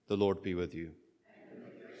The Lord be with you.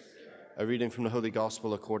 A reading from the Holy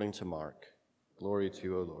Gospel according to Mark. Glory to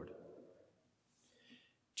you, O Lord.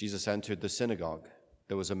 Jesus entered the synagogue.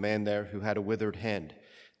 There was a man there who had a withered hand.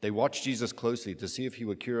 They watched Jesus closely to see if he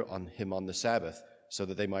would cure him on the Sabbath, so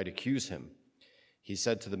that they might accuse him. He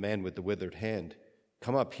said to the man with the withered hand,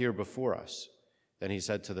 "Come up here before us." Then he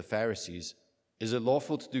said to the Pharisees, "Is it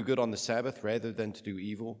lawful to do good on the Sabbath rather than to do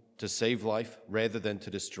evil, to save life rather than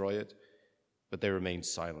to destroy it?" But they remained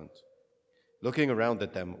silent. Looking around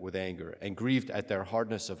at them with anger and grieved at their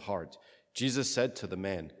hardness of heart, Jesus said to the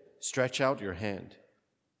man, "Stretch out your hand."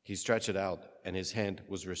 He stretched it out, and his hand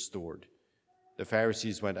was restored. The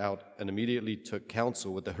Pharisees went out and immediately took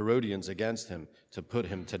counsel with the Herodians against him to put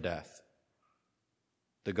him to death.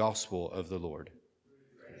 The Gospel of the Lord.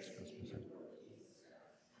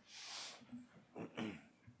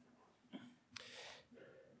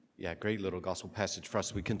 Yeah, great little gospel passage for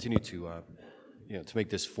us. We continue to make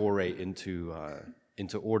this foray into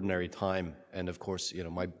ordinary time, and of course,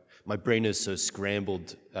 my brain is so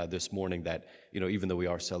scrambled this morning that even though we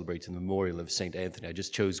are celebrating the memorial of Saint Anthony, I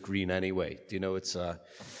just chose green anyway. It's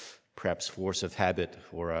perhaps force of habit,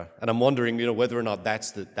 and I'm wondering, whether or not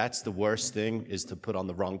that's the worst thing, is to put on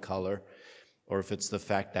the wrong color, or if it's the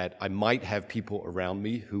fact that I might have people around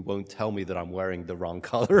me who won't tell me that I'm wearing the wrong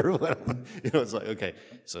color. It's like, okay,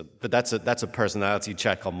 but that's a personality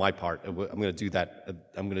check on my part. I'm going to do that.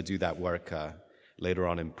 I'm going to do that work later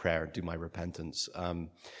on in prayer. Do my repentance.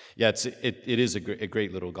 It is a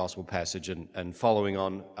great little gospel passage, and following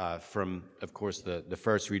on from, of course, the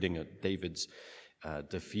first reading of David's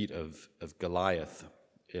defeat of Goliath.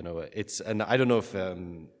 And I don't know if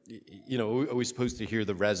are we supposed to hear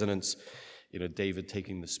the resonance? David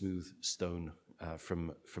taking the smooth stone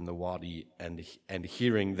from the wadi and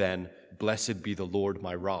hearing then, "Blessed be the Lord,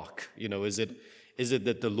 my rock." Is it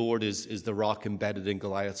that the Lord is the rock embedded in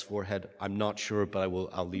Goliath's forehead? I'm not sure, but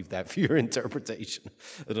I'll leave that for your interpretation.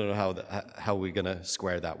 I don't know how we're gonna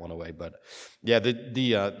square that one away, but yeah,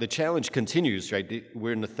 the challenge continues, right?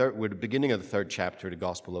 We're the beginning of the third chapter of the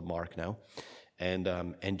Gospel of Mark now.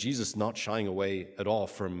 And Jesus not shying away at all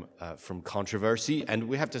from controversy, and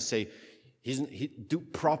we have to say,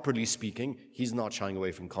 properly speaking, he's not shying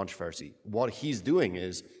away from controversy. What he's doing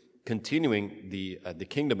is continuing the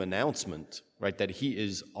kingdom announcement, right, that he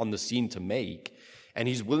is on the scene to make, and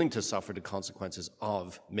he's willing to suffer the consequences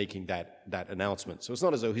of making that announcement. So it's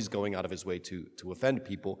not as though he's going out of his way to offend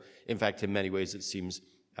people. In fact, in many ways, it seems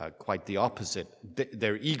quite the opposite.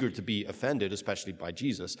 They're eager to be offended, especially by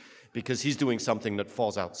Jesus, because he's doing something that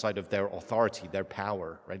falls outside of their authority, their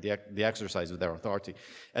power, right? The exercise of their authority,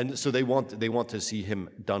 and so they want to see him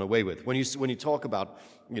done away with. When you talk about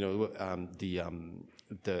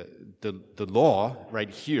the law right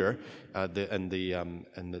here, and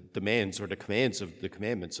the demands or the commands of the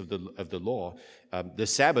commandments of the law, the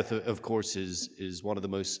Sabbath, of course, is one of the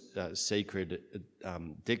most sacred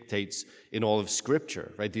dictates in all of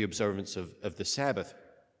Scripture, right? The observance of the Sabbath,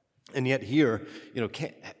 and yet here,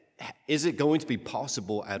 is it going to be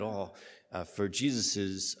possible at all for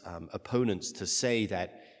Jesus's opponents to say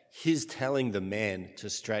that his telling the man to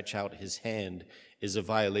stretch out his hand is a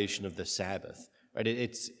violation of the Sabbath? Right?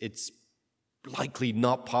 It's likely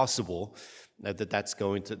not possible that's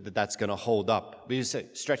going to hold up. But you say,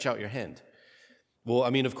 stretch out your hand. Well,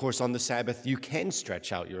 of course, on the Sabbath you can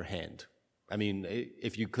stretch out your hand.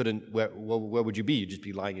 If you couldn't, where would you be? You'd just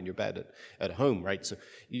be lying in your bed at home, right? So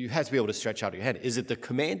you have to be able to stretch out your hand. Is it the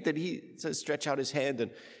command that he says stretch out his hand?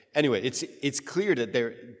 And anyway, it's clear that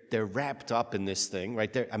they're wrapped up in this thing,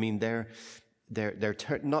 right? They're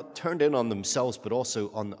not turned in on themselves, but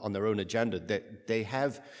also on their own agenda. They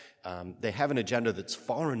have an agenda that's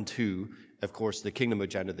foreign to, of course, the kingdom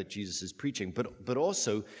agenda that Jesus is preaching, but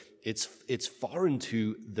also it's foreign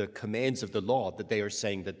to the commands of the law that they are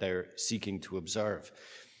saying that they're seeking to observe.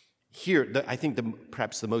 Here, I think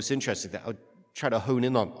perhaps the most interesting thing, I'll try to hone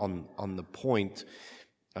in on the point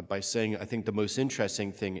by saying I think the most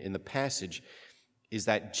interesting thing in the passage is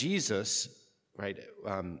that Jesus, right,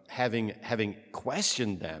 having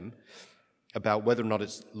questioned them about whether or not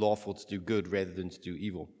it's lawful to do good rather than to do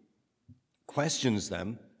evil, questions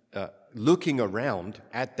them, looking around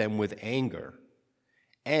at them with anger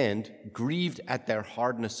and grieved at their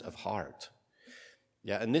hardness of heart.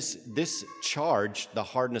 Yeah, and this charge, the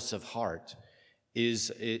hardness of heart,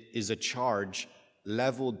 is a charge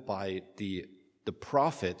leveled by the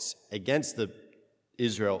prophets against the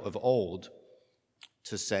Israel of old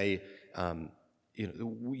to say,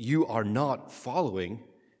 you are not following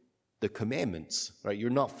the commandments, right?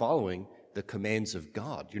 You're not following the commands of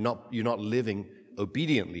God. You're not living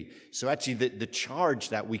obediently. So actually the charge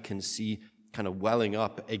that we can see kind of welling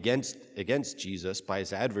up against Jesus by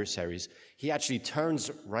his adversaries, he actually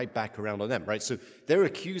turns right back around on them, right? So they're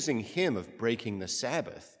accusing him of breaking the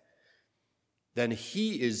Sabbath. Then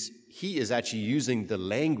he is actually using the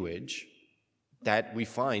language that we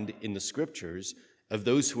find in the scriptures of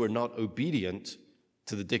those who are not obedient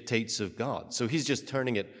to the dictates of God. So he's just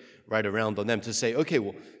turning it right around on them to say, okay,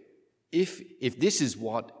 well, if this is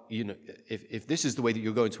what, if this is the way that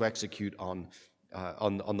you're going to execute on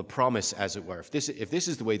the promise, as it were, if this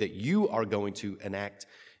is the way that you are going to enact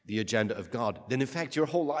the agenda of God, then in fact your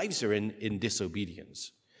whole lives are in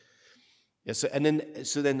disobedience. Yeah, so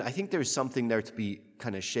then I think there's something there to be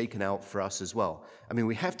kind of shaken out for us as well. I mean,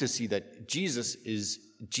 we have to see that Jesus is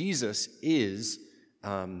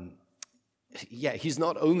he's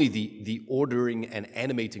not only the ordering and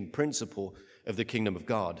animating principle of the kingdom of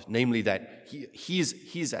God, namely that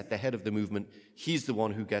he's at the head of the movement, he's the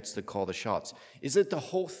one who gets to call the shots, is that the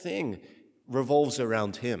whole thing revolves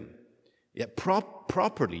around him. Yeah,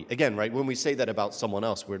 properly. Again, right, when we say that about someone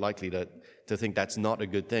else, we're likely to think that's not a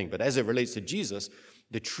good thing. But as it relates to Jesus,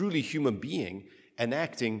 the truly human being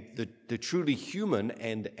enacting the truly human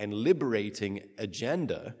and liberating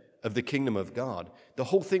agenda of the kingdom of God, the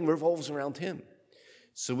whole thing revolves around him.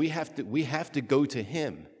 So we have to go to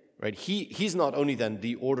him, right? He's not only then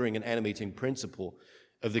the ordering and animating principle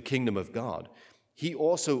of the kingdom of God, he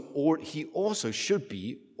also should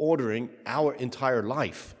be ordering our entire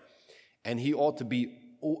life. And he ought to be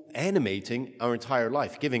animating our entire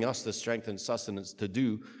life, giving us the strength and sustenance to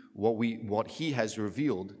do what he has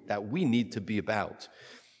revealed that we need to be about.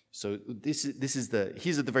 So he's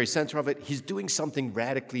at the very center of it. He's doing something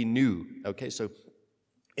radically new. Okay, so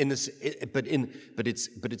but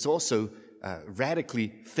it's also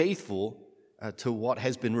radically faithful to what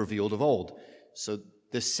has been revealed of old. So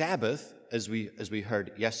the Sabbath, as we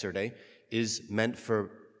heard yesterday, is meant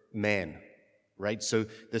for man. Right? So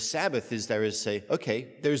the Sabbath is there is say,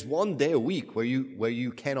 okay, there's one day a week where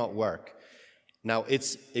you cannot work. Now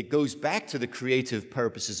it goes back to the creative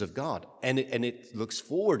purposes of God, and it looks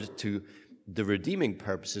forward to the redeeming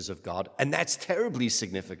purposes of God, and that's terribly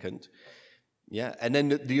significant. Yeah, and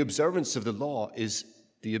then the observance of the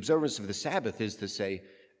Sabbath is to say,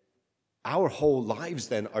 our whole lives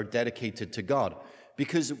then are dedicated to God,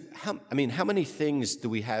 because how many things do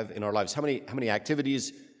we have in our lives? How many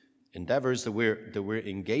activities, endeavors that we're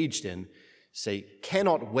engaged in, say,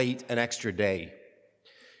 cannot wait an extra day?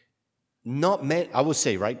 Not many, I would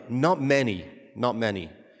say, right? Not many.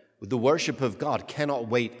 The worship of God cannot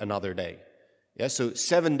wait another day. Yeah, so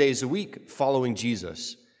 7 days a week following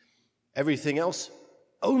Jesus. Everything else,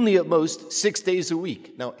 only at most 6 days a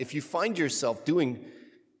week. Now, if you find yourself doing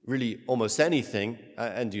really almost anything,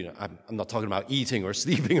 and I'm not talking about eating or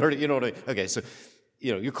sleeping or okay, so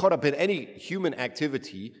you're caught up in any human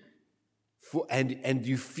activity. And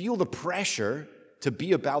you feel the pressure to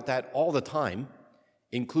be about that all the time,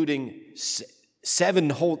 including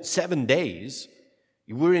 7 days,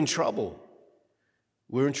 we're in trouble.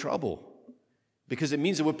 We're in trouble. Because it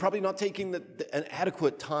means that we're probably not taking an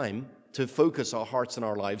adequate time to focus our hearts and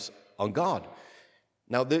our lives on God.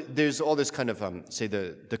 Now, there's all this kind of, say,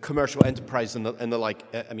 the commercial enterprise and the like.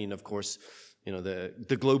 I mean, of course,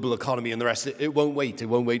 the global economy and the rest, it won't wait. It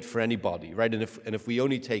won't wait for anybody, right? And if we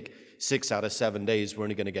only take 6 out of 7 days, we're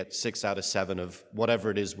only going to get 6 out of 7 of whatever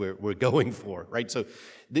it is we're going for, right? So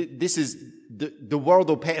this is the world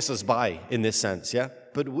will pass us by in this sense, yeah.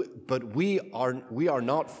 But we are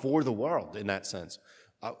not for the world in that sense.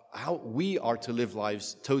 How we are to live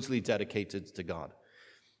lives totally dedicated to God.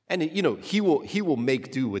 And he will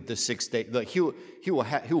make do with the 6 days. Like he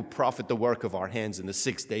will profit the work of our hands in the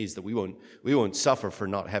 6 days that we won't suffer for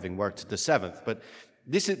not having worked the seventh. But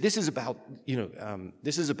this is about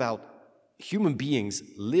human beings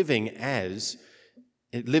living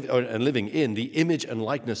living in the image and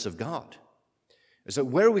likeness of God. So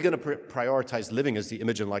where are we going to prioritize living as the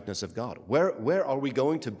image and likeness of God? Where are we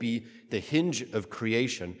going to be the hinge of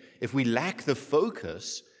creation if we lack the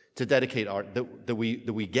focus to dedicate that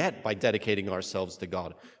we get by dedicating ourselves to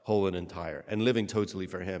God whole and entire and living totally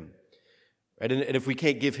for Him? Right? And if we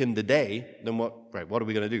can't give Him the day, then what are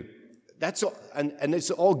we going to do? That's all, and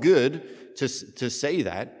it's all good to say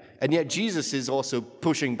that, and yet Jesus is also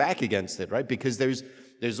pushing back against it, right? Because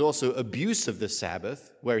there's also abuse of the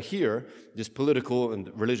Sabbath, where here this political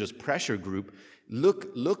and religious pressure group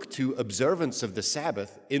look to observance of the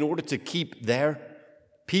Sabbath in order to keep their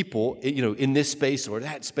people, in this space or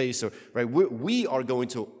that space, or right. We are going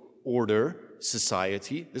to order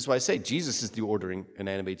society. This is why I say Jesus is the ordering and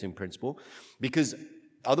animating principle, because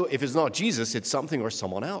although if it's not Jesus, it's something or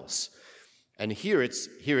someone else. And here it's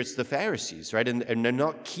the Pharisees, right? And they're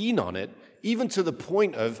not keen on it, even to the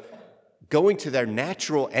point of going to their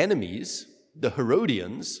natural enemies, the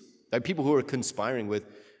Herodians, right? People who are conspiring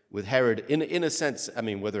with Herod, in a sense, I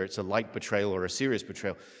mean, whether it's a light betrayal or a serious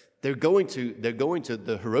betrayal, they're going to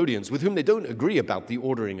the Herodians, with whom they don't agree about the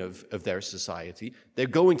ordering of their society. They're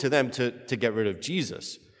going to them to get rid of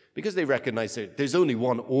Jesus, because they recognize that there's only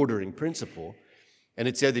one ordering principle, and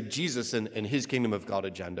it's either Jesus and his kingdom of God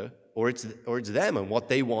agenda, or it's them and what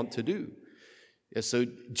they want to do. Yeah, so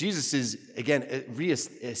Jesus is, again,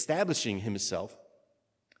 re-establishing himself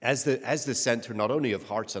as the center not only of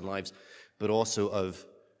hearts and lives, but also of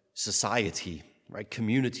society, right?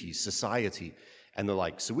 Community, society, and the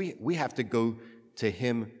like. So we have to go to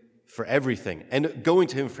him for everything. And going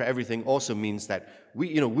to him for everything also means that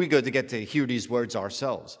we got to get to hear these words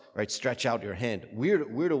ourselves, right? Stretch out your hand.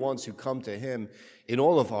 We're the ones who come to him in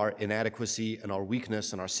all of our inadequacy and our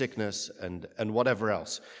weakness and our sickness and whatever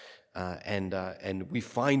else. And we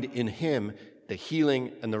find in him the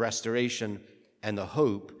healing and the restoration and the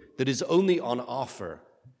hope that is only on offer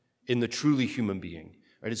in the truly human being.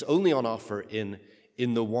 Right? It's only on offer in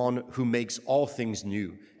the one who makes all things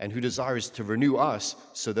new and who desires to renew us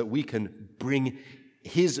so that we can bring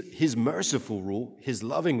his merciful rule, his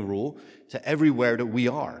loving rule to everywhere that we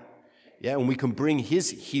are. Yeah, and we can bring his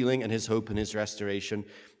healing and his hope and his restoration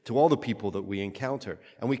to all the people that we encounter.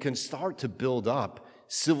 And we can start to build up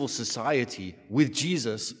civil society with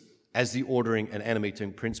Jesus as the ordering and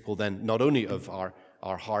animating principle then, not only of our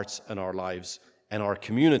hearts and our lives and our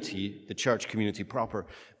community, the church community proper,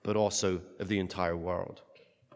 but also of the entire world.